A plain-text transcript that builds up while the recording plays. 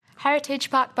Heritage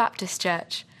Park Baptist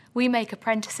Church. We make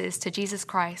apprentices to Jesus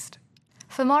Christ.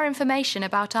 For more information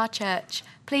about our church,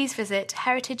 please visit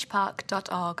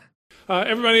heritagepark.org.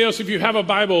 Everybody else, if you have a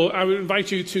Bible, I would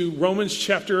invite you to Romans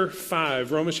chapter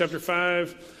 5. Romans chapter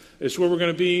 5 is where we're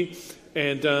going to be,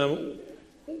 and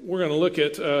we're going to look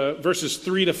at verses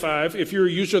 3 to 5. If you're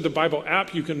a user of the Bible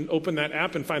app, you can open that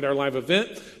app and find our live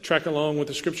event, track along with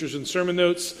the scriptures and sermon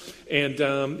notes. And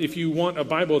if you want a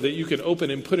Bible that you can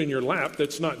open and put in your lap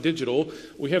that's not digital,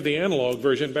 we have the analog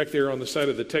version back there on the side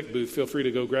of the tech booth. Feel free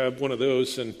to go grab one of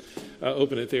those and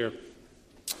open it there.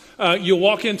 You'll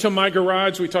walk into my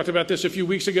garage. We talked about this a few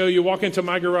weeks ago. You walk into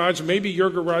my garage, maybe your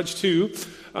garage too.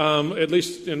 At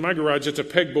least in my garage, it's a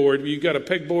pegboard. You've got a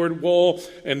pegboard wall,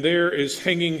 and there is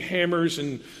hanging hammers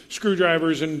and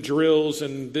screwdrivers and drills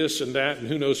and this and that and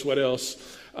who knows what else.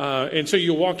 And so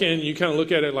you walk in and you kind of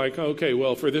look at it like, okay,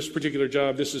 well, for this particular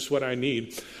job, this is what I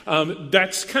need.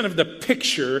 That's kind of the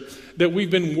picture that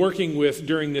we've been working with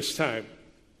during this time.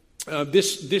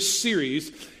 This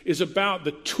series is about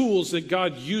the tools that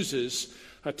God uses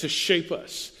to shape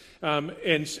us.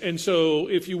 And so,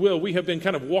 if you will, we have been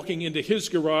kind of walking into his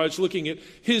garage, looking at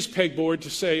his pegboard to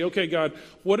say, okay, God,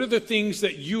 what are the things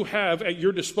that you have at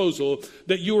your disposal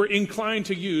that you are inclined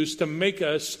to use to make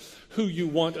us who you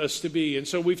want us to be? And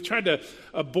so we've tried to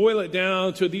boil it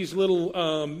down to these little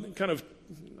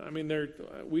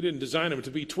we didn't design them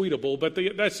to be tweetable, but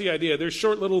that's the idea. They're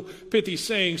short little pithy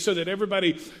sayings so that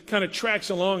everybody kind of tracks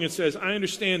along and says, I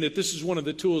understand that this is one of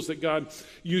the tools that God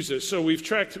uses. So we've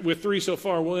tracked with 3 so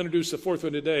far. We'll introduce the 4th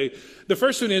one today. The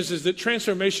first one is that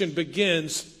transformation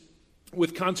begins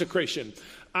with consecration.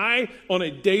 I, on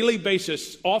a daily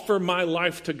basis, offer my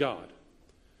life to God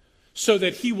so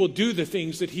that he will do the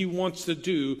things that he wants to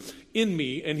do in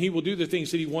me, and he will do the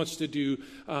things that he wants to do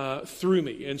through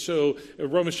me. And so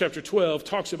Romans chapter 12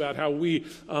 talks about how we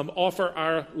offer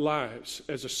our lives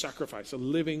as a sacrifice, a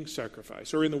living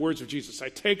sacrifice. Or in the words of Jesus, I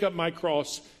take up my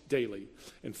cross daily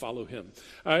and follow him.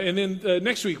 And then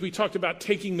next week we talked about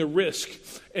taking the risk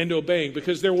and obeying,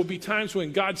 because there will be times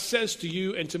when God says to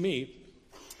you and to me,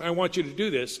 I want you to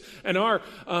do this. And our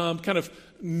kind of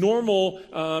normal,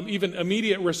 even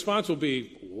immediate response will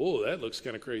be, whoa, that looks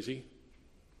kind of crazy.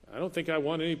 I don't think I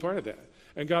want any part of that.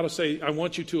 And God will say, I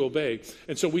want you to obey.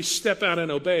 And so we step out and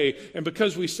obey. And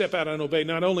because we step out and obey,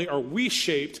 not only are we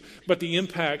shaped, but the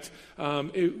impact,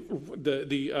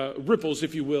 the ripples,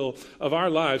 if you will, of our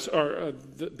lives,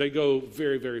 they go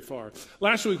very, very far.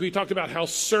 Last week, we talked about how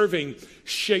serving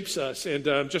shapes us. And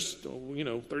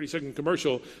 30-second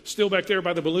commercial, still back there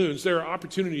by the balloons, there are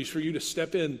opportunities for you to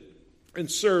step in and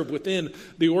serve within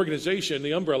the organization,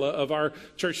 the umbrella of our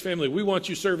church family. We want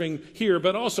you serving here,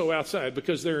 but also outside,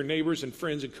 because there are neighbors and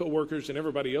friends and coworkers and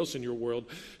everybody else in your world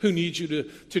who need you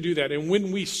to do that. And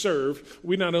when we serve,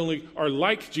 we not only are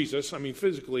like Jesus,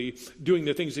 physically doing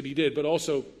the things that he did, but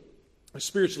also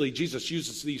spiritually, Jesus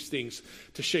uses these things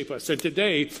to shape us. And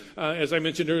today, as I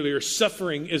mentioned earlier,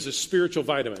 suffering is a spiritual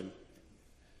vitamin.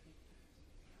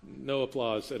 No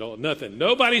applause at all. Nothing.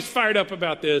 Nobody's fired up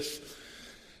about this.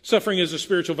 Suffering is a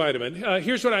spiritual vitamin.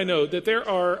 Here's what I know, that there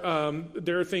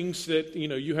are things that,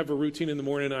 you have a routine in the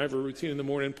morning, I have a routine in the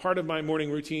morning. Part of my morning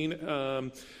routine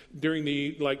during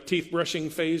the teeth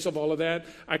brushing phase of all of that,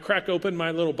 I crack open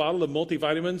my little bottle of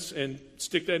multivitamins and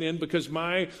stick that in, because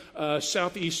my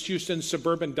Southeast Houston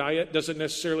suburban diet doesn't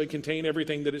necessarily contain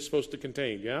everything that it's supposed to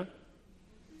contain, yeah?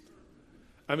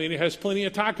 It has plenty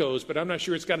of tacos, but I'm not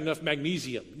sure it's got enough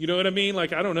magnesium. You know what I mean? I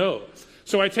don't know.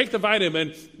 So I take the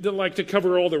vitamin to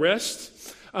cover all the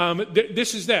rest.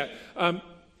 This is that.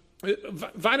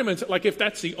 Vitamins, if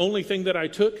that's the only thing that I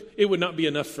took, it would not be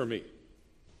enough for me.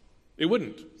 It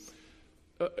wouldn't.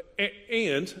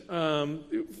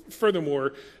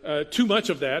 Furthermore, too much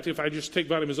of that, if I just take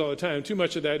vitamins all the time, too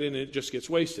much of that and it just gets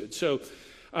wasted. So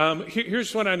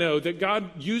here's what I know, that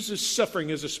God uses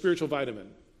suffering as a spiritual vitamin.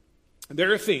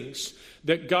 There are things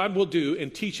that God will do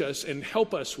and teach us and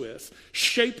help us with,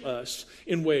 shape us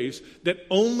in ways that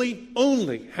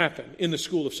only happen in the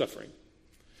school of suffering.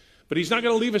 But he's not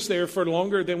going to leave us there for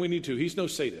longer than we need to. He's no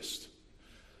sadist.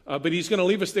 But he's going to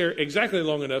leave us there exactly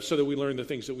long enough so that we learn the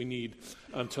things that we need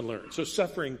to learn. So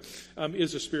suffering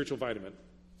is a spiritual vitamin.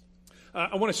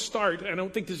 I want to start, I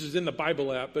don't think this is in the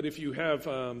Bible app, but if you have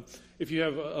a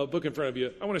book in front of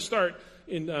you, I want to start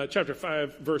in chapter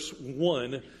 5, verse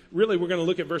 1. Really, we're going to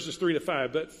look at verses 3 to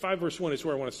 5, but 5 verse 1 is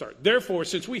where I want to start. Therefore,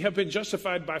 since we have been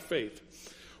justified by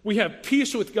faith, we have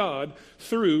peace with God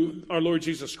through our Lord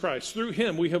Jesus Christ. Through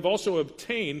him, we have also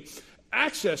obtained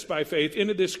access by faith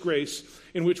into this grace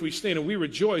in which we stand, and we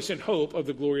rejoice in hope of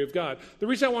the glory of God. The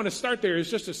reason I want to start there is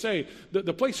just to say that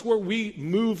the place where we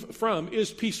move from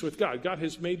is peace with God. God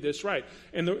has made this right.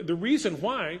 And the reason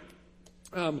why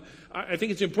I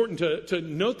think it's important to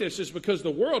note this is because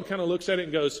the world kind of looks at it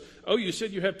and goes, oh, you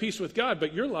said you have peace with God,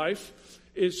 but your life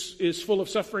is full of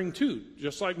suffering too,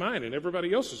 just like mine and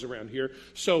everybody else's around here.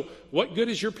 So what good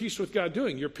is your peace with God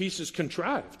doing? Your peace is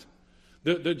contrived.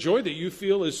 The joy that you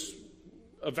feel is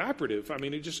evaporative. I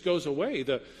mean, it just goes away.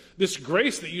 This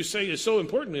grace that you say is so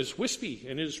important is wispy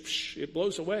and it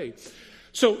blows away.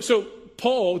 So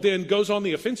Paul then goes on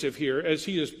the offensive here, as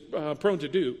he is prone to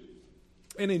do.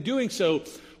 And in doing so,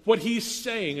 what he's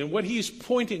saying and what he's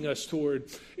pointing us toward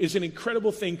is an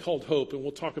incredible thing called hope. And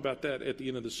we'll talk about that at the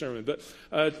end of the sermon. But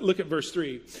look at verse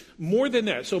 3. More than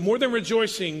that, so more than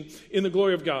rejoicing in the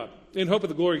glory of God, in hope of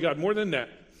the glory of God, more than that,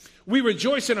 we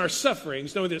rejoice in our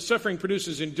sufferings, knowing that suffering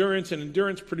produces endurance, and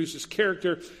endurance produces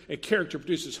character, and character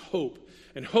produces hope.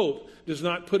 And hope does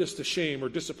not put us to shame or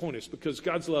disappoint us, because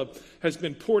God's love has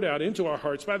been poured out into our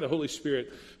hearts by the Holy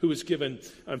Spirit who is given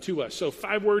to us. So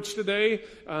 5 words today,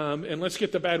 and let's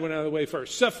get the bad one out of the way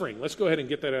first. Suffering. Let's go ahead and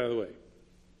get that out of the way.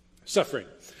 Suffering.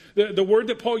 The word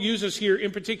that Paul uses here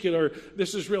in particular,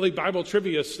 this is really Bible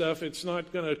trivia stuff. It's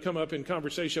not going to come up in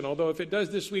conversation, although if it does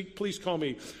this week, please call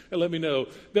me and let me know.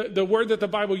 The word that the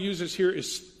Bible uses here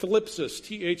is thlipsis,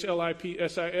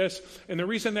 T-H-L-I-P-S-I-S. And the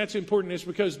reason that's important is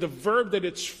because the verb that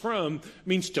it's from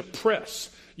means to press.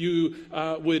 You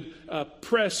would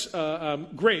press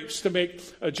grapes to make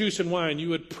juice and wine. You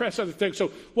would press other things.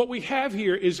 So what we have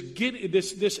here is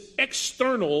this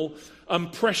external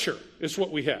pressure is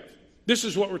what we have. This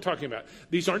is what we're talking about.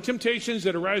 These aren't temptations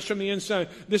that arise from the inside.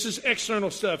 This is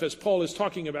external stuff, as Paul is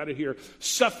talking about it here.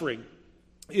 Suffering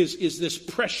is this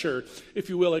pressure, if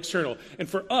you will, external. And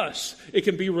for us, it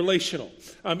can be relational.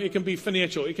 It can be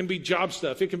financial. It can be job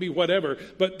stuff. It can be whatever.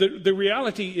 But the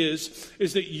reality is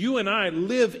that you and I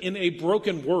live in a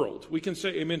broken world. We can say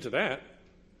amen to that.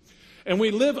 And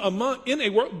we live in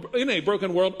a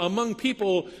broken world among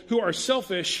people who are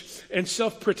selfish and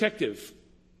self-protective.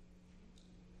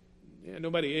 Yeah,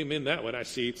 nobody amen that one, I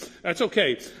see. That's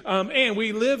okay. And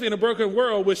we live in a broken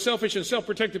world with selfish and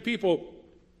self-protective people.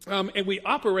 And we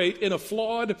operate in a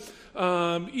flawed,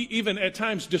 even at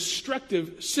times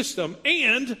destructive system.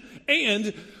 And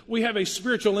we have a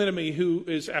spiritual enemy who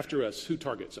is after us, who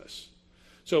targets us.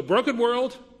 So broken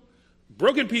world,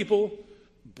 broken people,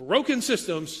 broken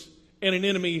systems, and an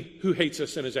enemy who hates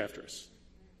us and is after us.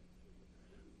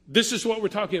 This is what we're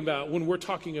talking about when we're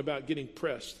talking about getting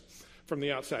pressed from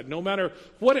the outside. No matter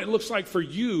what it looks like for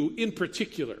you in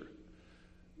particular,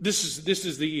 this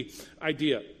is the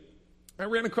idea. I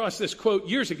ran across this quote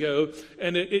years ago,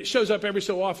 and it shows up every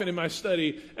so often in my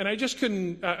study, and I just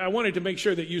couldn't, I wanted to make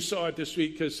sure that you saw it this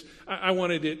week because I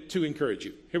wanted it to encourage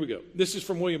you. Here we go. This is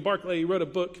from William Barclay. He wrote a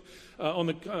book on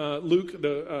Luke.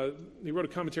 He wrote a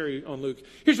commentary on Luke.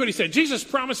 Here's what he said. Jesus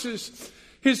promises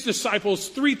his disciples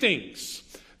 3 things.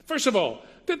 First of all,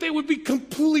 that they would be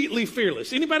completely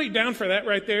fearless. Anybody down for that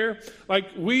right there? Like,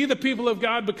 we, the people of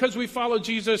God, because we follow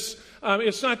Jesus,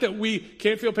 it's not that we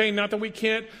can't feel pain, not that we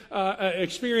can't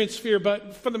experience fear,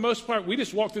 but for the most part, we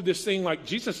just walk through this thing like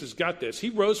Jesus has got this.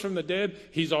 He rose from the dead.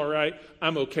 He's all right.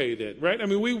 I'm okay then, right? I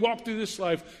mean, we walk through this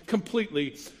life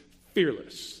completely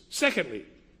fearless. Secondly,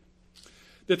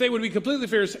 that they would be completely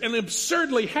fearless and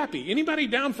absurdly happy. Anybody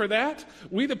down for that?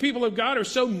 We, the people of God, are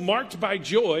so marked by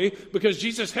joy because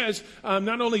Jesus has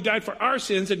not only died for our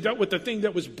sins and dealt with the thing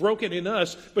that was broken in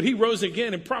us, but he rose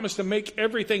again and promised to make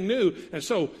everything new. And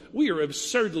so we are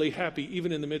absurdly happy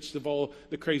even in the midst of all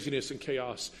the craziness and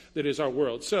chaos that is our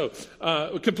world. So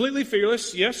completely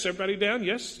fearless. Yes, everybody down?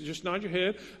 Yes, just nod your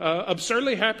head.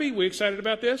 Absurdly happy. We excited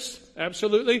about this?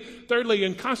 Absolutely. Thirdly,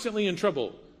 and constantly in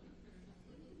trouble.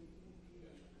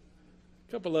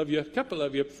 Couple of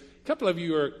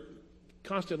you are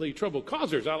constantly trouble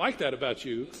causers. I like that about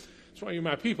you. That's why you're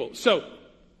my people. So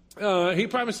he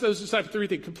promised those disciples 3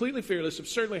 things: completely fearless,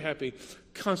 absurdly happy,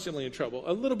 constantly in trouble.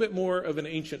 A little bit more of an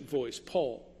ancient voice.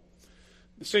 Paul,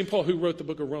 the same Paul who wrote the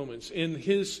book of Romans, in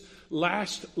his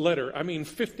last letter,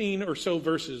 15 or so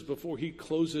verses before he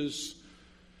closes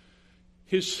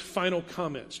his final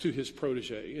comments to his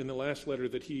protege in the last letter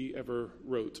that he ever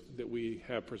wrote that we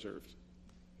have preserved.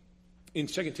 In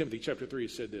 2 Timothy chapter 3,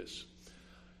 it said this: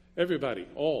 everybody,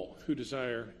 all who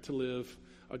desire to live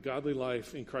a godly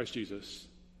life in Christ Jesus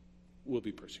will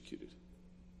be persecuted.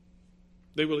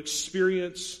 They will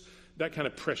experience that kind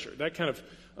of pressure, that kind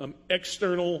of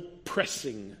external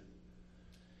pressing.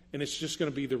 And it's just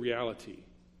going to be the reality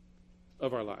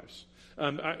of our lives.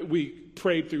 We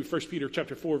prayed through 1 Peter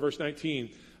chapter 4, verse 19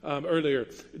 earlier.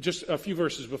 Just a few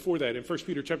verses before that, in 1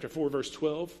 Peter chapter 4, verse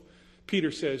 12,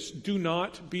 Peter says, do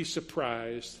not be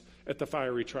surprised at the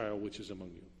fiery trial which is among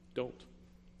you. Don't.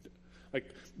 Like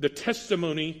the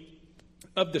testimony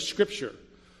of the Scripture,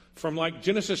 from like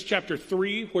Genesis chapter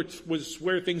 3, which was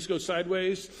where things go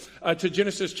sideways,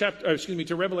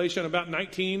 to Revelation about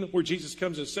 19, where Jesus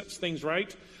comes and sets things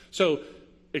right. So,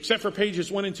 except for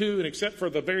pages 1 and 2, and except for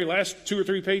the very last 2 or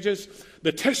 3 pages,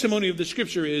 the testimony of the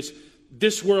Scripture is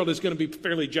this world is going to be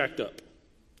fairly jacked up.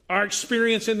 Our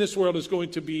experience in this world is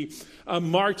going to be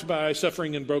marked by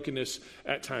suffering and brokenness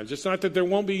at times. It's not that there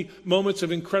won't be moments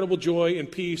of incredible joy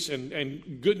and peace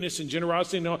and goodness and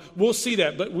generosity and all. We'll see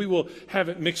that, but we will have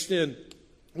it mixed in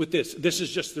with this. This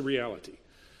is just the reality.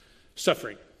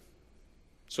 Suffering.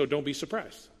 So don't be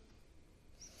surprised.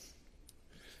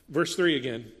 Verse 3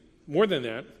 again. More than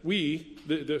that,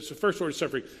 the first word is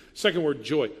suffering. Second word,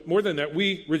 joy. More than that,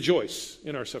 we rejoice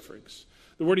in our sufferings.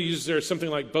 The word he uses there is something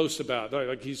like boast about,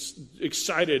 like he's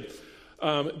excited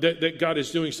that God is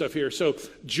doing stuff here. So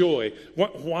joy.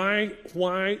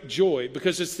 Why joy?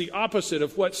 Because it's the opposite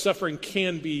of what suffering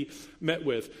can be met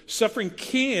with. Suffering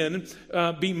can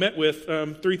be met with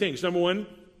 3 things. Number 1,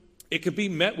 it can be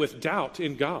met with doubt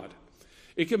in God.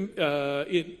 It can.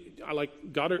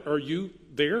 God. Are you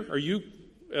there? Are you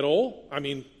at all? I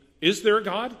mean, is there a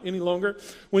God any longer?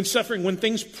 When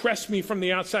things press me from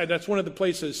the outside, that's one of the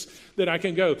places that I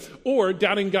can go. Or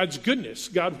doubting God's goodness.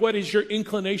 God, what is your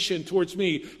inclination towards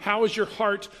me? How is your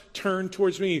heart turned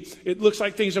towards me? It looks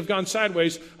like things have gone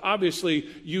sideways. Obviously,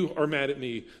 you are mad at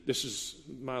me. This is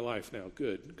my life now.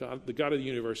 Good. God, the God of the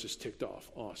universe is ticked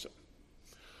off. Awesome.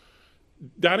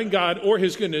 Doubting God or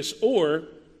his goodness or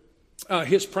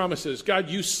his promises. God,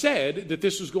 you said that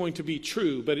this was going to be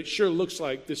true, but it sure looks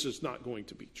like this is not going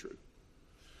to be true.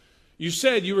 You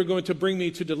said you were going to bring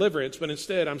me to deliverance, but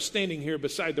instead I'm standing here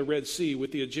beside the Red Sea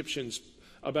with the Egyptians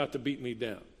about to beat me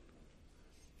down.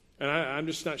 And I'm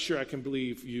just not sure I can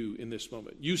believe you in this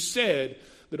moment. You said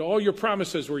that all your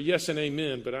promises were yes and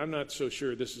amen, but I'm not so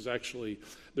sure this is actually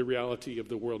the reality of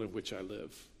the world in which I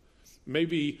live.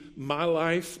 Maybe my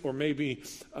life, or maybe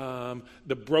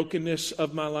the brokenness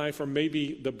of my life, or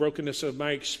maybe the brokenness of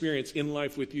my experience in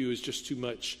life with you is just too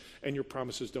much, and your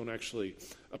promises don't actually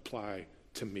apply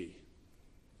to me.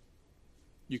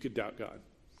 You could doubt God.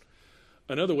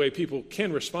 Another way people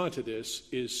can respond to this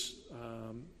is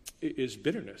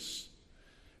bitterness.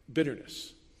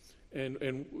 Bitterness.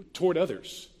 And toward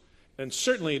others. And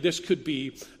certainly this could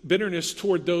be bitterness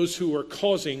toward those who are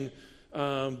causing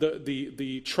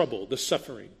the trouble, the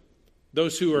suffering,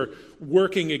 those who are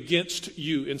working against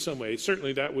you in some way.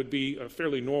 Certainly that would be a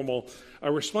fairly normal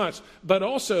response. But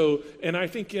also, and I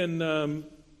think in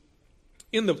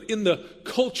the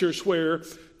cultures where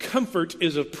comfort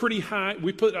is a pretty high,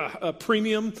 we put a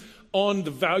premium on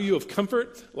the value of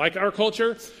comfort, like our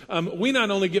culture, we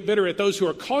not only get bitter at those who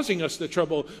are causing us the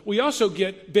trouble, we also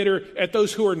get bitter at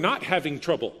those who are not having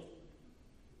trouble.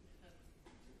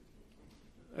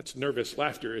 That's nervous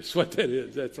laughter is what that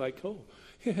is. That's like, oh,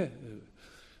 yeah.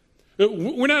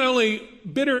 We're not only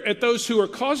bitter at those who are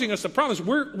causing us the problems,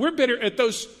 we're bitter at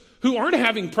those who aren't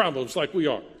having problems like we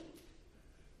are.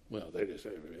 Well, they just say,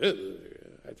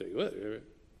 I tell you what.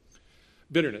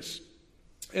 Bitterness.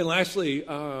 And lastly,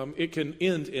 it can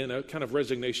end in a kind of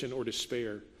resignation or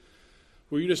despair,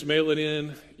 where you just mail it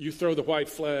in, you throw the white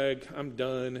flag, I'm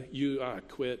done, I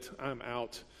quit, I'm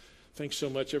out. Thanks so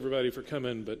much, everybody, for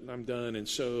coming, but I'm done. And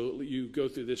so you go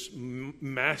through this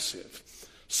massive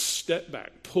step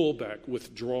back, pull back,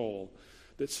 withdrawal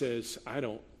that says, I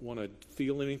don't want to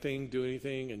feel anything, do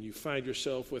anything. And you find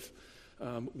yourself with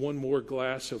one more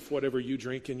glass of whatever you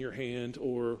drink in your hand,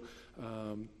 or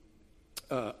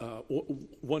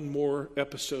one more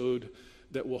episode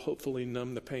that will hopefully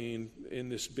numb the pain in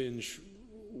this binge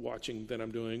watching that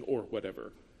I'm doing, or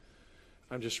whatever.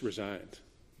 I'm just resigned,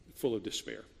 full of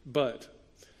despair. But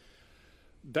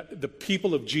the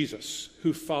people of Jesus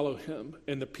who follow him,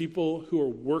 and the people who are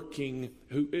working,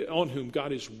 on whom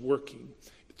God is working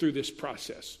through this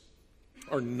process,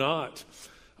 are not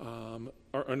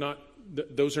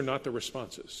those are not the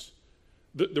responses.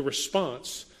 The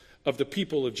response of the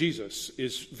people of Jesus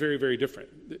is very, very different.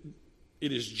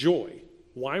 It is joy.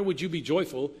 Why would you be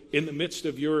joyful in the midst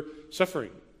of your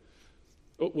suffering?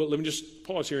 Oh, well, let me just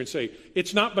pause here and say,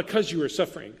 it's not because you are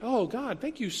suffering. Oh, God,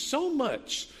 thank you so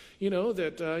much,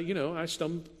 that I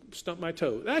stumped my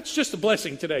toe. That's just a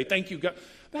blessing today. Thank you, God.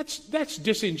 That's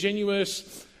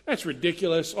disingenuous. That's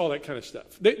ridiculous, all that kind of stuff.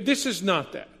 This is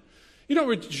not that. You don't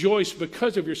rejoice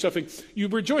because of your suffering. You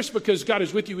rejoice because God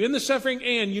is with you in the suffering,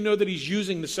 and you know that he's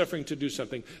using the suffering to do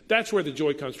something. That's where the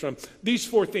joy comes from. These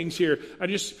four things here,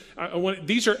 these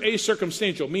are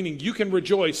acircumstantial, meaning you can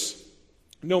rejoice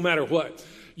no matter what.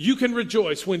 You can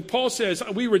rejoice. When Paul says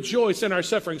we rejoice in our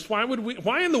sufferings, why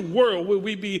in the world would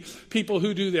we be people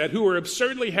who do that, who are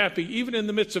absurdly happy even in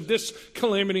the midst of this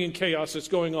calamity and chaos that's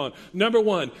going on? Number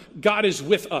one, God is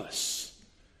with us.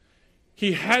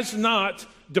 He has not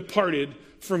departed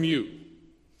from you.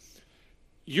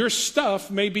 Your stuff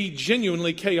may be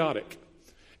genuinely chaotic.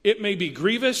 It may be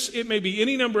grievous. It may be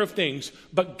any number of things,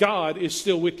 but God is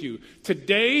still with you.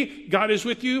 Today, God is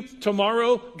with you.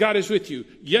 Tomorrow, God is with you.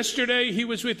 Yesterday, he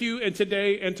was with you, and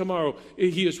today and tomorrow,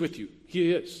 he is with you.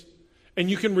 He is. And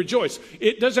you can rejoice.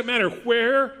 It doesn't matter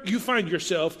where you find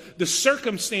yourself, the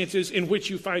circumstances in which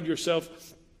you find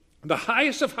yourself, the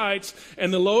highest of heights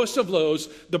and the lowest of lows,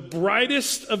 the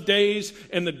brightest of days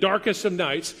and the darkest of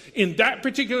nights. In that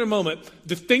particular moment,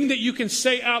 the thing that you can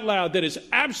say out loud that is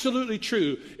absolutely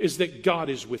true is that God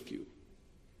is with you.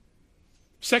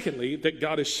 Secondly, that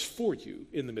God is for you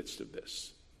in the midst of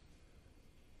this.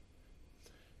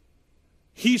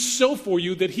 He's so for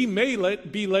you that he may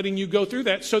be letting you go through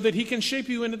that so that he can shape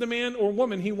you into the man or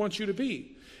woman he wants you to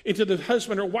be, into the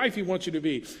husband or wife he wants you to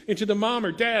be, into the mom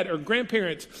or dad or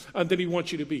grandparent that he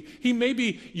wants you to be. He may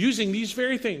be using these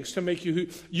very things to make you who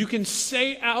you can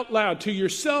say out loud to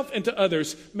yourself and to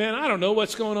others, man, I don't know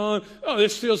what's going on. Oh,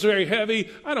 this feels very heavy.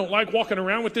 I don't like walking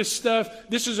around with this stuff.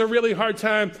 This is a really hard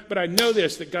time, but I know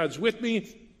this, that God's with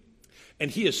me and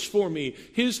he is for me.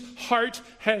 His heart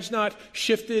has not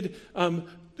shifted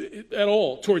at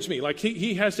all towards me. Like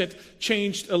he hasn't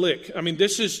changed a lick. I mean,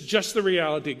 this is just the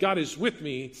reality. God is with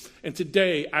me, and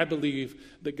today I believe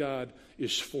that God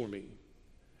is for me.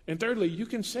 And thirdly, you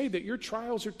can say that your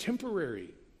trials are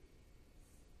temporary.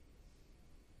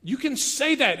 You can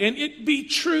say that, and it be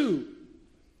true.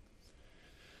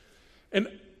 And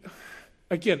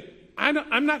again,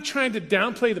 I'm not trying to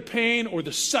downplay the pain or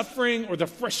the suffering or the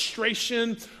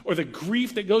frustration or the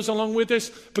grief that goes along with this,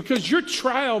 because your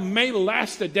trial may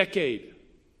last a decade.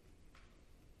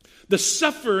 The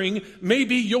suffering may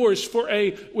be yours for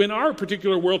in our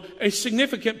particular world, a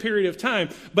significant period of time.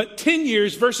 But 10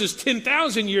 years versus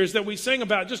 10,000 years that we sang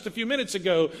about just a few minutes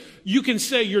ago, you can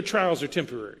say your trials are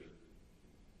temporary.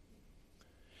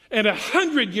 And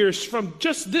 100 years from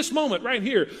just this moment right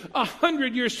here,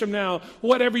 100 years from now,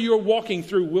 whatever you're walking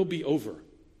through will be over.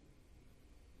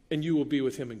 And you will be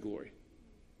with him in glory.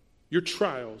 Your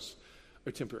trials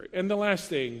are temporary. And the last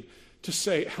thing to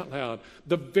say out loud,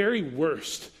 the very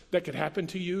worst that could happen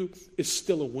to you is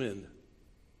still a win.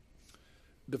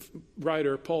 The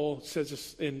writer, Paul, says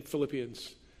this in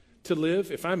Philippians, to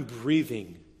live, if I'm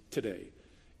breathing today,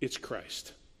 it's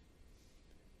Christ.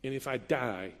 And if I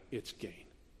die, it's gain.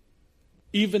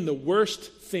 Even the worst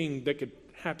thing that could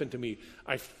happen to me,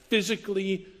 I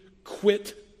physically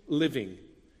quit living,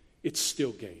 it's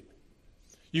still gain.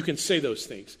 You can say those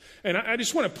things. And I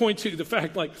just want to point to the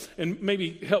fact, and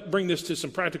maybe help bring this to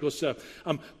some practical stuff.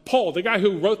 Paul, the guy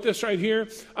who wrote this right here,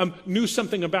 knew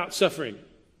something about suffering.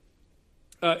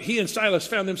 He and Silas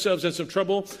found themselves in some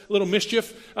trouble, a little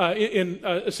mischief in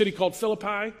a city called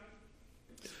Philippi.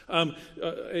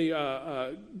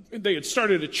 They had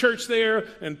started a church there,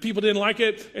 and people didn't like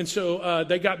it, and so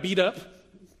they got beat up,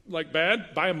 like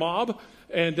bad, by a mob,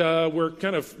 and were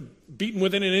kind of beaten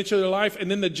within an inch of their life.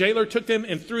 And then the jailer took them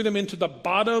and threw them into the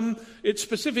bottom. It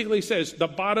specifically says the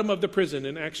bottom of the prison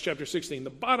in Acts chapter 16, the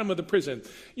bottom of the prison.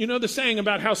 You know the saying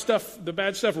about how the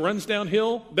bad stuff runs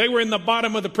downhill? They were in the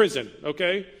bottom of the prison,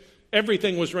 okay?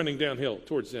 Everything was running downhill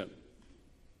towards them.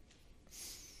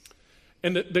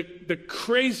 And the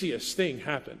craziest thing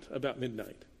happened about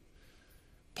midnight.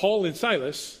 Paul and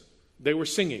Silas, they were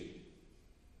singing.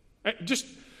 Just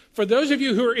for those of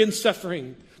you who are in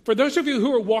suffering, for those of you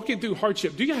who are walking through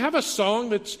hardship, do you have a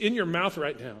song that's in your mouth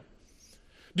right now?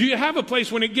 Do you have a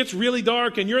place when it gets really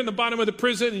dark and you're in the bottom of the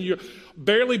prison and you're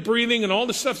barely breathing and all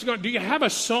this stuff's going on? Do you have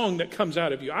a song that comes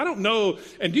out of you? I don't know.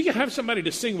 And do you have somebody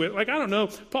to sing with? I don't know.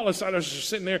 Paul and Silas are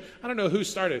sitting there. I don't know who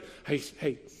started.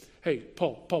 Hey,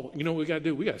 Paul, you know what we got to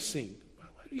do? We got to sing.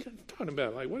 What are you talking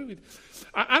about? What do we?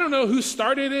 I don't know who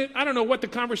started it. I don't know what the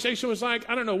conversation was like.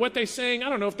 I don't know what they sang. I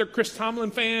don't know if they're Chris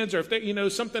Tomlin fans or if they,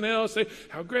 something else.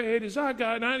 How great is our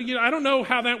God? I don't know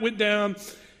how that went down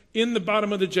in the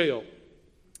bottom of the jail.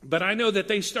 But I know that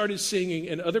they started singing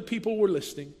and other people were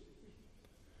listening.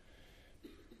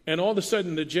 And all of a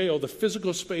sudden the jail, the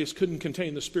physical space couldn't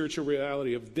contain the spiritual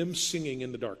reality of them singing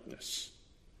in the darkness.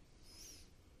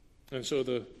 And so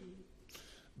the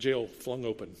jail flung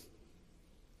open.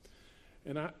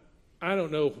 And I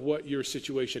don't know what your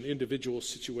situation, individual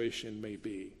situation may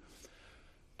be.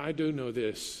 I do know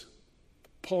this.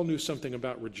 Paul knew something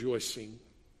about rejoicing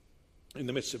in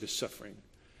the midst of his suffering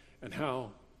and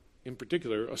how, in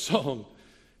particular, a song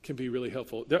can be really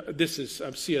helpful. This is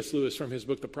C.S. Lewis from his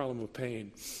book, The Problem of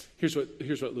Pain. Here's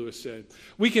what Lewis said.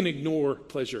 We can ignore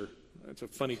pleasure. That's a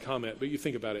funny comment, but you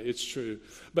think about it, it's true.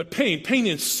 But pain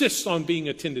insists on being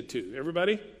attended to.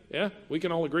 Everybody? Yeah? We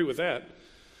can all agree with that.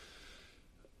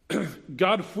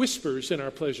 God whispers in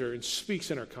our pleasure and speaks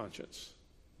in our conscience,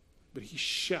 but he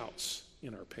shouts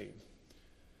in our pain.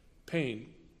 Pain,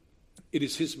 it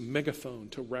is his megaphone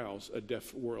to rouse a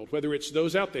deaf world. Whether it's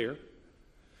those out there,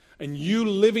 and you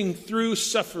living through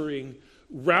suffering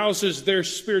rouses their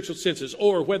spiritual senses,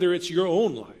 or whether it's your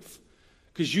own life,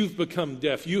 because you've become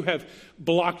deaf. You have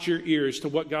blocked your ears to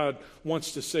what God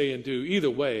wants to say and do. Either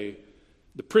way,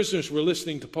 the prisoners were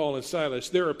listening to Paul and Silas.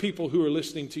 There are people who are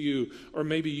listening to you, or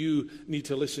maybe you need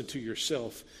to listen to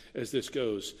yourself as this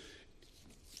goes.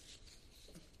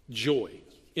 Joy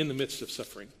in the midst of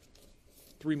suffering.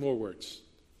 3 more words.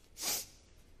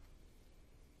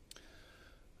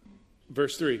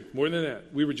 Verse 3, more than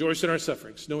that, we rejoice in our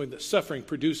sufferings, knowing that suffering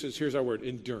produces, here's our word,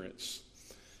 endurance.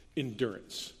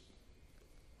 Endurance.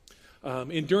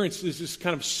 Endurance is this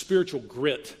kind of spiritual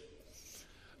grit.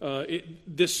 But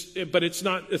it's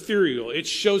not ethereal. It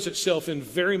shows itself in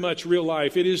very much real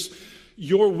life. It is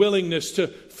your willingness to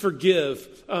forgive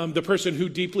the person who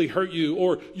deeply hurt you,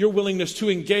 or your willingness to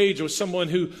engage with someone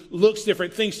who looks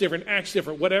different, thinks different, acts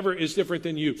different, whatever is different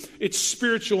than you. It's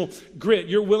spiritual grit.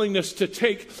 Your willingness to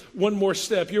take one more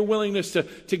step. Your willingness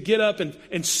to get up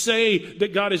and say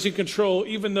that God is in control,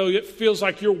 even though it feels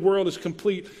like your world is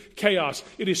complete chaos.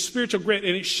 It is spiritual grit,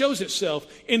 and it shows itself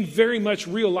in very much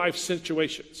real life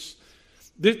situations.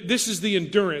 This is the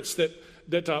endurance that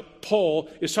Paul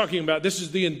is talking about. This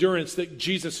is the endurance that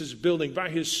Jesus is building by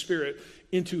his Spirit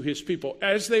into his people.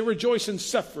 As they rejoice in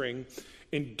suffering,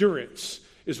 endurance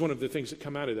is one of the things that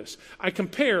come out of this. I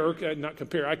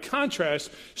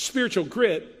contrast spiritual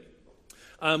grit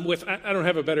with, I don't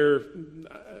have a better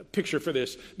picture for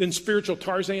this, than spiritual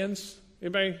Tarzans.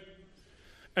 Anybody?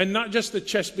 And not just the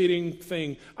chest beating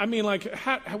thing. I mean, like,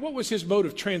 what was his mode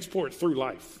of transport through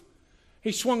life?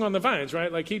 He swung on the vines,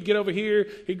 right? Like, he'd get over here,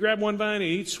 he'd grab one vine, and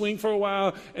he'd swing for a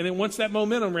while, and then once that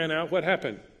momentum ran out, what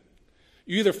happened?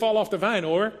 You either fall off the vine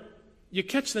or you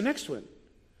catch the next one.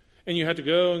 And you have to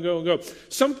go and go and go.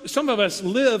 Some of us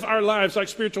live our lives like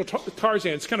spiritual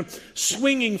Tarzans, kind of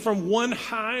swinging from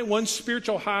one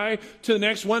spiritual high to the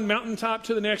next, one mountaintop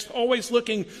to the next, always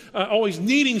looking, always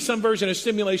needing some version of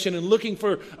stimulation and looking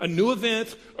for a new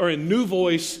event or a new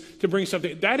voice to bring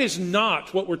something. That is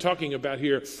not what we're talking about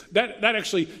here. That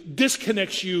actually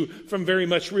disconnects you from very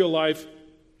much real life.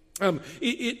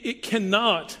 It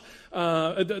cannot.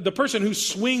 The person who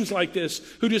swings like this,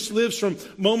 who just lives from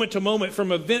moment to moment,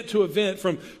 from event to event,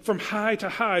 from high to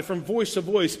high, from voice to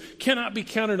voice, cannot be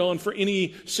counted on for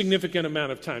any significant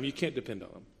amount of time. You can't depend on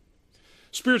them.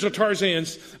 Spiritual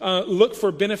Tarzans look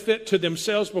for benefit to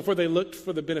themselves before they look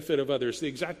for the benefit of others, the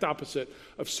exact opposite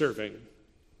of serving.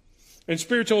 And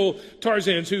spiritual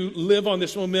Tarzans who live on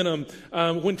this momentum,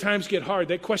 when times get hard,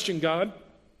 they question God,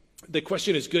 they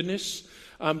question his goodness.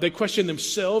 They question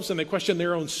themselves, and they question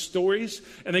their own stories,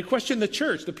 and they question the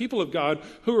church, the people of God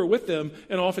who are with them,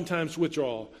 and oftentimes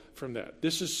withdraw from that.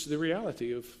 This is the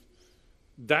reality of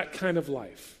that kind of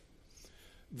life.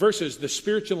 Versus the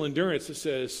spiritual endurance that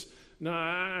says, no,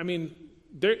 I mean,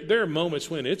 there are moments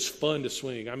when it's fun to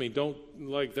swing. I mean, don't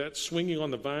like that swinging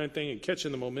on the vine thing and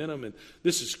catching the momentum, and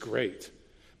this is great.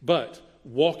 But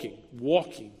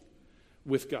walking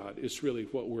with God is really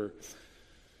what we're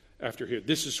after here.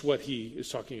 This is what he is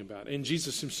talking about. And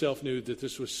Jesus himself knew that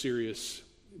this was serious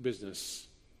business.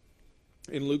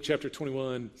 In Luke chapter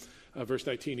 21, verse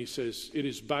 19, he says, it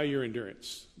is by your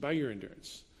endurance, that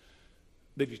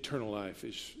eternal life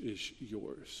is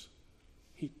yours.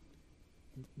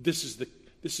 This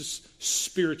is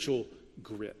spiritual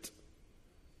grit.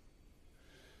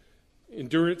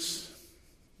 Endurance.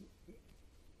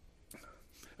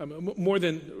 More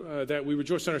than that, we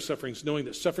rejoice in our sufferings, knowing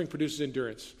that suffering produces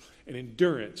endurance, and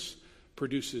endurance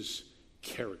produces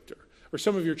character. Or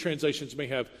some of your translations may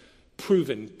have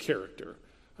proven character.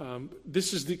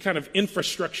 This is the kind of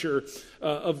infrastructure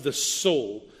of the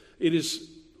soul. It is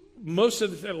most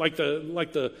of the, like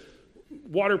the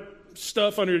water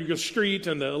stuff under your street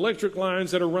and the electric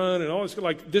lines that are run and all this,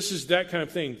 like this is that kind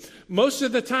of thing. Most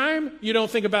of the time, you don't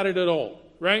think about it at all,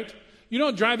 right? You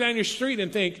don't drive down your street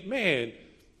and think, man,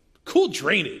 cool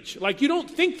drainage. Like, you don't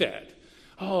think that.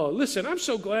 Oh, listen, I'm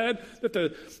so glad that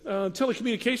the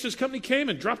telecommunications company came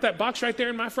and dropped that box right there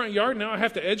in my front yard. Now I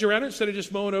have to edge around it instead of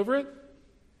just mowing over it.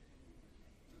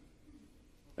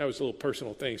 That was a little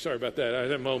personal thing. Sorry about that.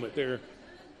 That moment there.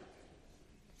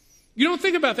 You don't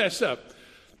think about that stuff.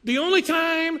 The only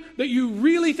time that you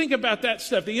really think about that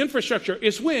stuff, the infrastructure,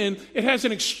 is when it has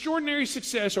an extraordinary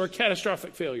success or a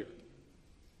catastrophic failure.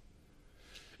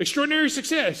 Extraordinary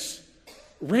success.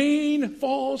 Rain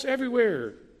falls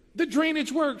everywhere. The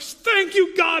drainage works. Thank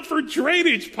you, God, for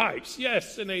drainage pipes.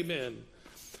 Yes and amen.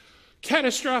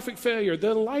 Catastrophic failure.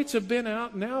 The lights have been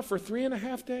out now for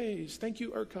 3.5 days. Thank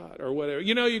you, ERCOT, or whatever.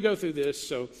 You know, you go through this.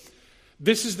 So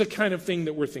this is the kind of thing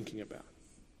that we're thinking about.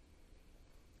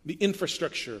 The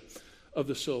infrastructure of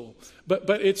the soul. But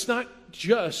it's not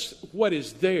just what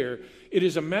is there. It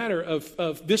is a matter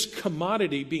of this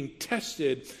commodity being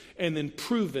tested and then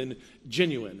proven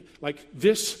genuine. Like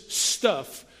this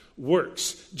stuff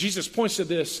works. Jesus points to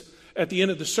this at the end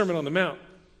of the Sermon on the Mount.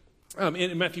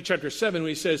 In Matthew chapter 7, when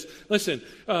he says, listen,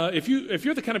 if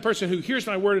you're the kind of person who hears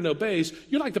my word and obeys,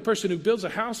 you're like the person who builds a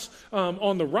house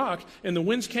on the rock, and the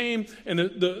winds came, and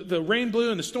the rain blew,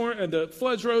 and the storm, and the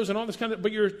floods rose, and all this kind of,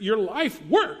 but your life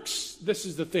works. This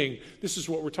is the thing. This is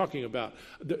what we're talking about.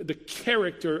 The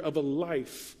character of a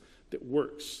life that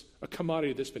works, a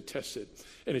commodity that's been tested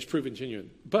and is proven genuine.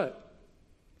 But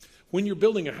when you're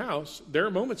building a house, there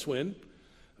are moments when,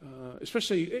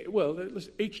 especially, well,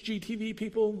 HGTV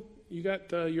people, you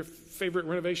got your favorite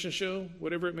renovation show,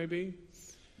 whatever it may be.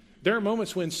 There are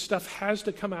moments when stuff has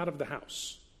to come out of the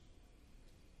house.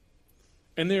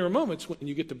 And there are moments when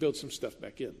you get to build some stuff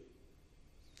back in.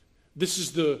 This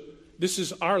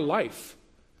is our life.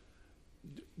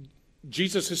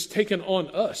 Jesus has taken on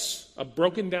us a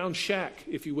broken down shack,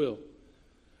 if you will.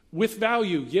 With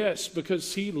value, yes,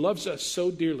 because he loves us so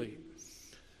dearly.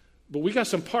 But we got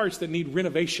some parts that need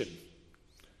renovation.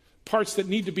 Parts that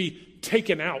need to be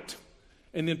taken out.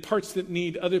 And then parts that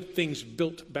need other things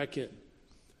built back in.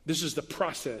 This is the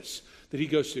process that he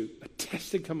goes through. A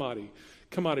tested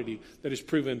commodity that is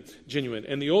proven genuine.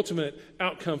 And the ultimate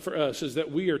outcome for us is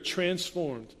that we are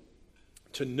transformed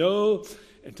to know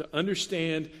and to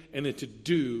understand and then to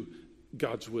do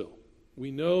God's will.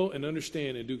 We know and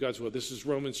understand and do God's will. This is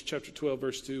Romans chapter 12,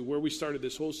 verse 2, where we started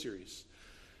this whole series.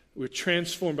 We're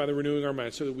transformed by the renewing our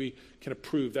minds so that we can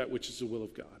approve that which is the will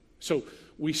of God. So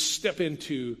we step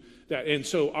into that. And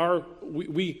so our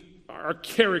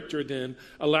character then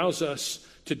allows us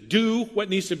to do what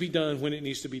needs to be done when it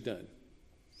needs to be done.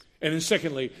 And then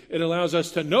secondly, it allows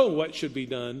us to know what should be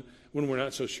done when we're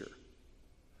not so sure.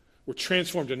 We're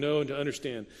transformed to know and to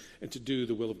understand and to do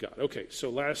the will of God. Okay, so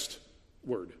last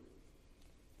word.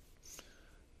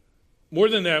 More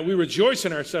than that, we rejoice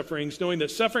in our sufferings, knowing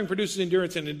that suffering produces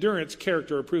endurance, and endurance,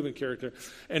 character, or proven character.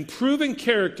 And proven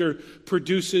character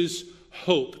produces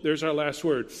hope. There's our last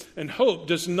word. And hope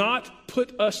does not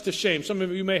put us to shame. Some of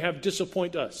you may have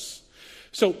disappoint us.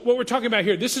 So what we're talking about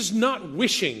here, this is not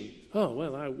wishing. Oh,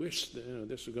 well, I wish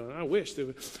this was going on. I wish.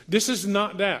 This is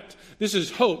not that. This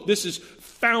is hope. This is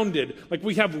founded. Like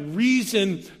we have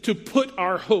reason to put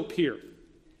our hope here.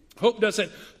 Hope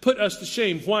doesn't put us to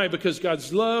shame. Why? Because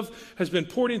God's love has been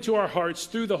poured into our hearts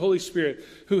through the Holy Spirit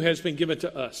who has been given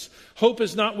to us. Hope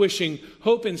is not wishing.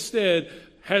 Hope instead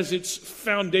has its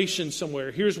foundation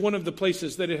somewhere. Here's one of the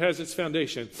places that it has its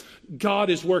foundation. God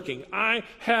is working. I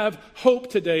have hope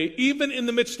today, even in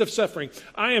the midst of suffering.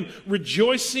 I am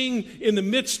rejoicing in the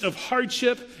midst of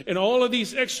hardship and all of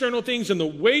these external things and the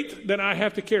weight that I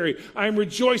have to carry. I am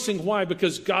rejoicing. Why?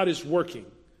 Because God is working.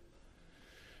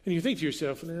 And you think to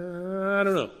yourself, nah, I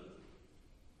don't know.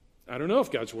 I don't know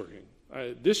if God's working.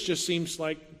 This just seems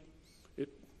like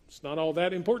it's not all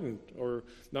that important or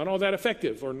not all that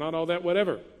effective or not all that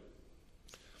whatever.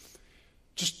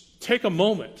 Just take a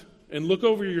moment and look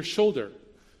over your shoulder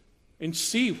and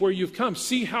see where you've come.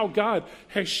 See how God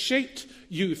has shaped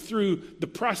you through the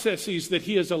processes that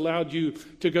he has allowed you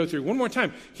to go through. One more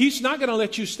time. He's not going to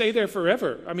let you stay there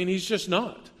forever. I mean, he's just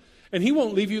not. And he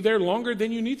won't leave you there longer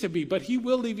than you need to be, but he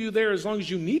will leave you there as long as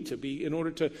you need to be in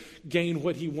order to gain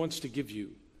what he wants to give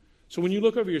you. So when you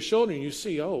look over your shoulder and you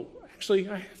see, oh, actually,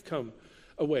 I have come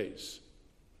a ways.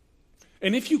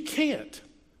 And if you can't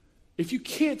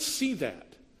see that,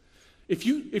 if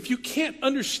you can't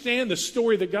understand the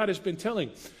story that God has been telling,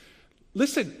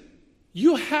 listen,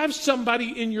 you have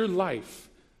somebody in your life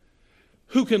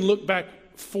who can look back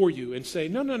for you and say,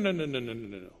 no.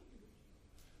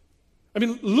 I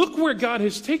mean, look where God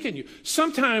has taken you.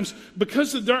 Sometimes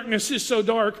because the darkness is so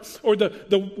dark, or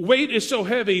the weight is so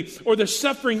heavy, or the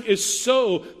suffering is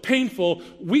so painful,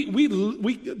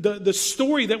 the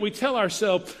story that we tell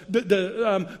ourselves,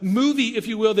 the movie, if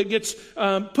you will, that gets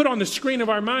put on the screen of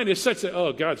our mind is such that,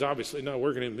 oh, God's obviously not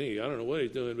working in me. I don't know what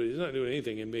he's doing, but he's not doing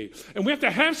anything in me. And we have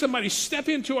to have somebody step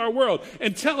into our world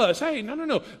and tell us, hey,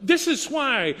 no. This is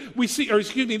why we see,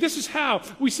 this is how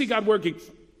we see God working.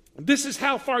 This is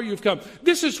how far you've come.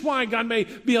 This is why God may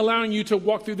be allowing you to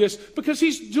walk through this, because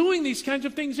he's doing these kinds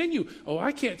of things in you. Oh,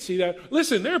 I can't see that.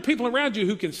 Listen, there are people around you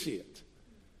who can see it.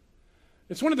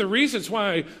 It's one of the reasons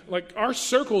why, like our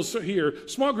circles here,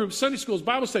 small groups, Sunday schools,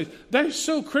 Bible studies, that is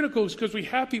so critical, is because we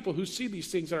have people who see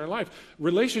these things in our life.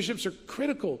 Relationships are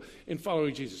critical in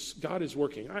following Jesus. God is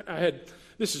working.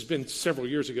 This has been several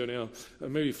years ago now,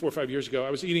 maybe 4 or 5 years ago.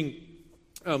 I was eating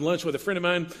lunch with a friend of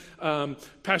mine,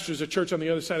 pastors a church on the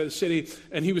other side of the city,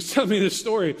 and he was telling me this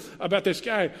story about this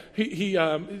guy. He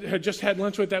had just had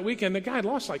lunch with that weekend. The guy had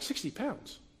lost like 60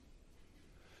 pounds.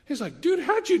 He's like, dude,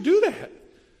 how'd you do that?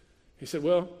 He said,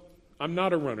 well, I'm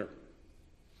not a runner.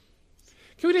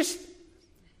 Can we just,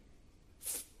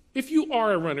 if you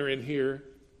are a runner in here,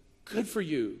 good for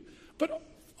you. But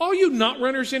all you not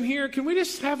runners in here, can we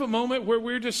just have a moment where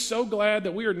we're just so glad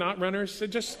that we are not runners? So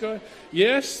just go,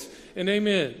 yes and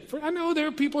amen. I know there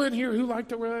are people in here who like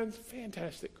to run.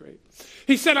 Fantastic, great.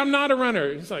 He said, I'm not a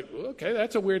runner. He's like, well, okay,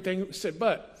 that's a weird thing. He said,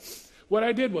 but what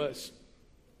I did was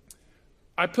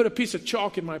I put a piece of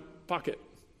chalk in my pocket,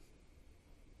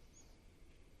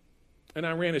 and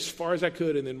I ran as far as I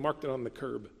could and then marked it on the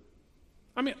curb.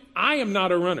 I mean, I am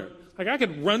not a runner. Like, I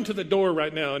could run to the door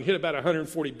right now and hit about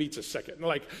 140 beats a second.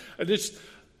 Like, this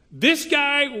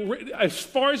guy, as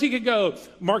far as he could go,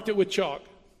 marked it with chalk.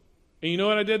 And you know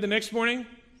what I did the next morning?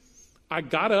 I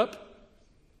got up,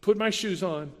 put my shoes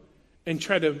on, and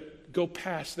tried to go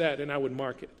past that, and I would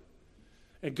mark it.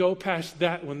 And go past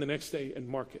that one the next day and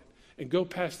mark it. And go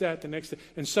past that the next day.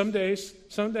 And some days,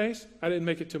 I didn't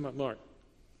make it to my mark.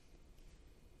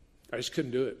 I just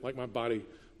couldn't do it. Like, my body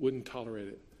wouldn't tolerate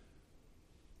it.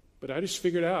 But I just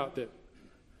figured out that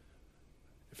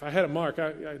if I had a mark,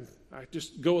 I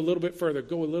just go a little bit further,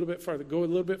 go a little bit farther, go a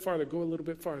little bit farther, go a little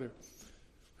bit farther.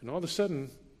 And all of a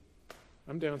sudden,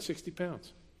 I'm down 60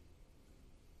 pounds.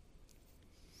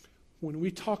 When we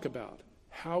talk about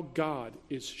how God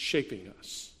is shaping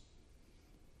us,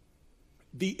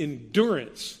 the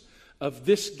endurance of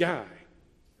this guy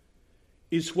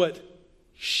is what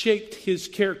shaped his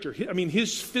character. I mean,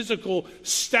 his physical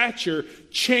stature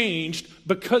changed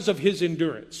because of his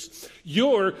endurance.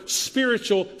 Your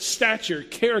spiritual stature,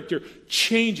 character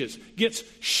changes, gets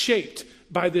shaped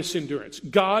by this endurance.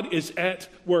 God is at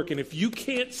work, and if you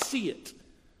can't see it,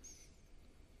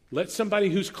 let somebody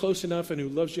who's close enough and who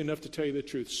loves you enough to tell you the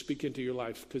truth speak into your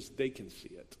life, because they can see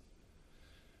it.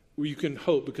 Where you can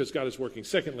hope because God is working.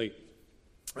 Secondly,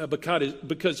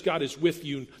 because God is with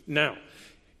you now.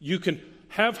 You can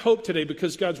have hope today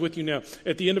because God's with you now.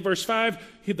 At the end of verse 5,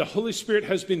 the Holy Spirit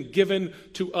has been given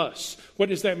to us. What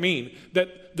does that mean?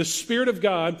 That the Spirit of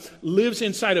God lives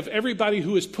inside of everybody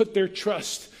who has put their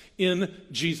trust in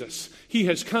Jesus. He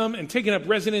has come and taken up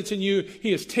residence in you.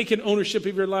 He has taken ownership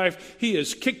of your life. He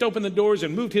has kicked open the doors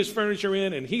and moved his furniture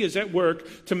in, and he is at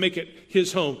work to make it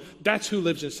his home. That's who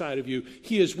lives inside of you.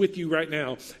 He is with you right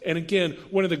now. And again,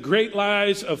 one of the great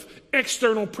lies of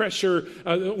external pressure,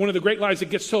 one of the great lies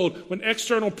that gets told when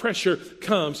external pressure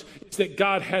comes, is that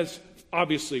God has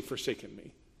obviously forsaken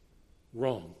me.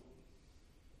 Wrong.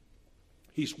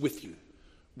 He's with you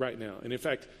right now. And in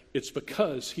fact, it's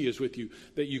because he is with you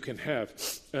that you can have,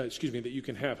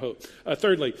 hope.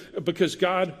 Thirdly, because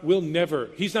God will never,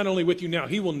 he's not only with you now,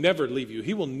 he will never leave you.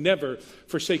 He will never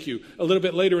forsake you. A little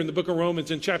bit later in the book of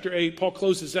Romans, in chapter 8, Paul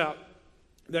closes out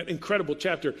that incredible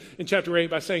chapter in chapter 8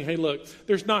 by saying, hey, look,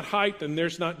 there's not height and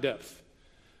there's not depth.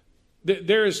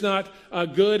 There is not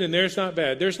good and there's not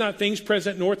bad. There's not things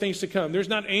present nor things to come. There's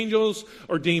not angels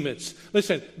or demons.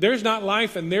 Listen, there's not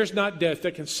life and there's not death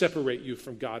that can separate you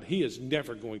from God. He is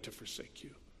never going to forsake you.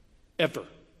 Ever.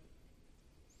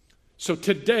 So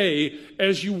today,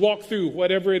 as you walk through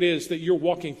whatever it is that you're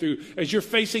walking through, as you're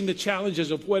facing the challenges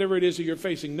of whatever it is that you're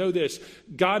facing, know this.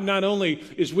 God not only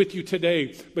is with you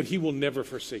today, but he will never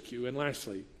forsake you. And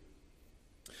lastly,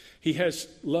 he has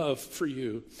love for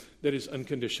you that is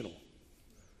unconditional.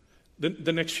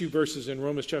 The next few verses in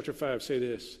Romans chapter 5 say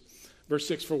this. Verse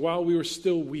 6, for while we were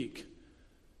still weak,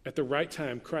 at the right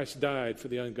time, Christ died for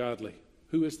the ungodly.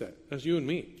 Who is that? That's you and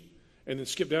me. And then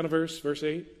skip down a verse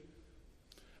 8.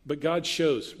 But God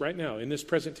shows, right now, in this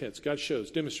present tense, God shows,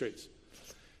 demonstrates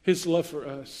his love for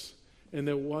us And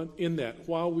in that,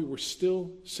 while we were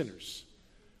still sinners,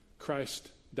 Christ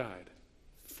died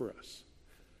for us.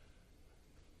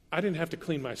 I didn't have to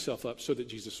clean myself up so that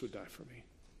Jesus would die for me.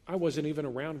 I wasn't even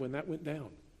around when that went down.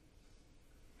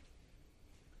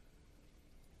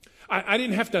 I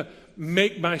didn't have to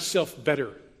make myself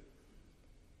better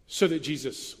so that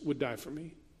Jesus would die for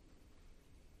me.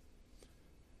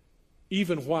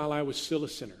 Even while I was still a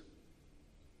sinner,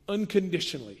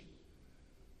 unconditionally,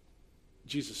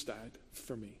 Jesus died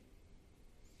for me.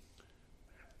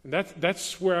 And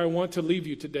that's where I want to leave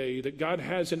you today, that God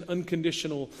has an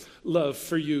unconditional love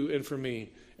for you and for me.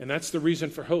 And that's the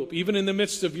reason for hope. Even in the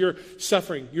midst of your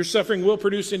suffering will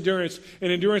produce endurance,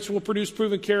 and endurance will produce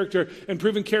proven character, and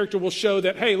proven character will show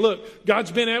that, hey, look,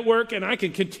 God's been at work, and I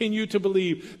can continue to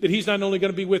believe that he's not only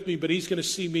going to be with me, but he's going to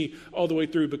see me all the way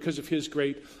through because of his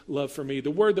great love for me. The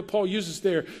word that Paul uses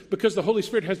there, because the Holy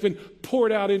Spirit has been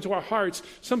poured out into our hearts.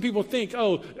 Some people think,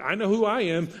 oh, I know who I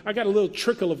am. I got a little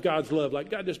trickle of God's love, like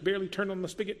God just barely turned on the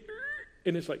spigot,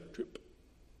 and it's like drip,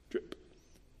 drip,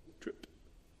 drip.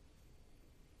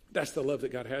 That's the love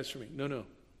that God has for me. No.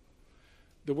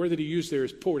 The word that he used there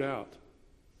is poured out.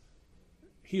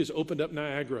 He has opened up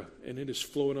Niagara, and it is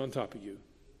flowing on top of you.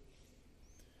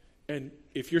 And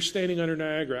if you're standing under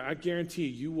Niagara, I guarantee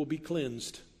you will be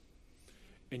cleansed,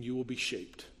 and you will be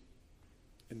shaped.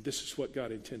 And this is what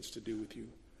God intends to do with you.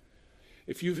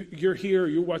 If you're here, or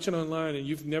you're watching online, and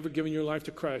you've never given your life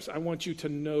to Christ, I want you to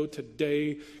know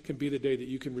today can be the day that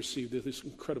you can receive this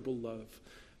incredible love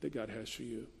that God has for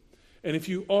you. And if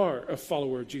you are a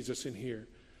follower of Jesus in here,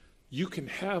 you can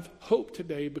have hope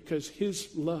today because his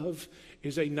love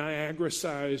is a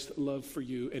Niagara-sized love for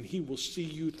you, and he will see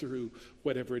you through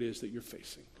whatever it is that you're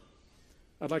facing.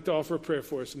 I'd like to offer a prayer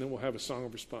for us, and then we'll have a song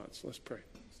of response. Let's pray.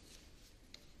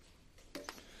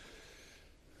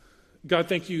 God,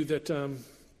 thank you that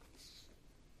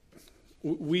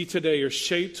we today are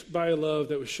shaped by a love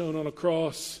that was shown on a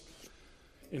cross,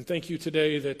 and thank you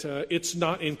today that it's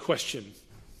not in question.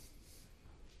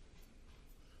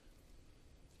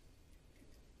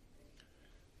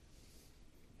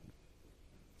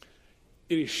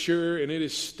 It is sure and it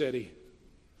is steady.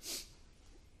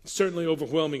 Certainly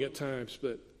overwhelming at times,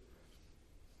 but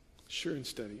sure and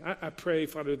steady. I pray,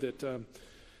 Father, that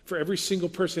for every single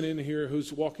person in here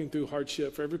who's walking through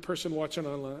hardship, for every person watching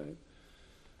online,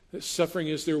 that suffering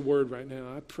is their word right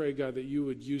now. I pray, God, that you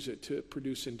would use it to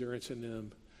produce endurance in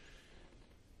them.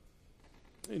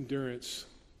 Endurance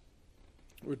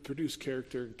would produce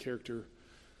character, and character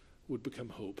would become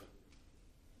hope.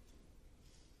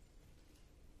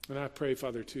 And I pray,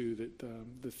 Father, too, that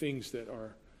the things that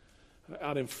are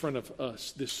out in front of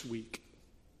us this week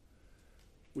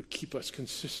would keep us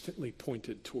consistently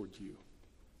pointed toward you.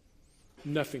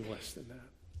 Nothing less than that.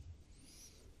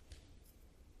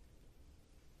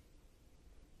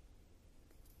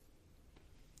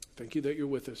 Thank you that you're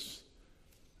with us.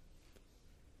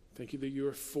 Thank you that you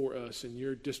are for us and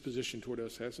your disposition toward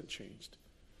us hasn't changed.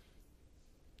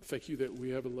 Thank you that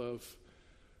we have a love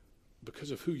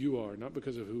because of who you are, not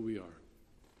because of who we are.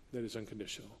 That is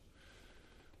unconditional.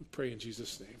 We pray in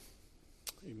Jesus' name.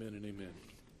 Amen and amen.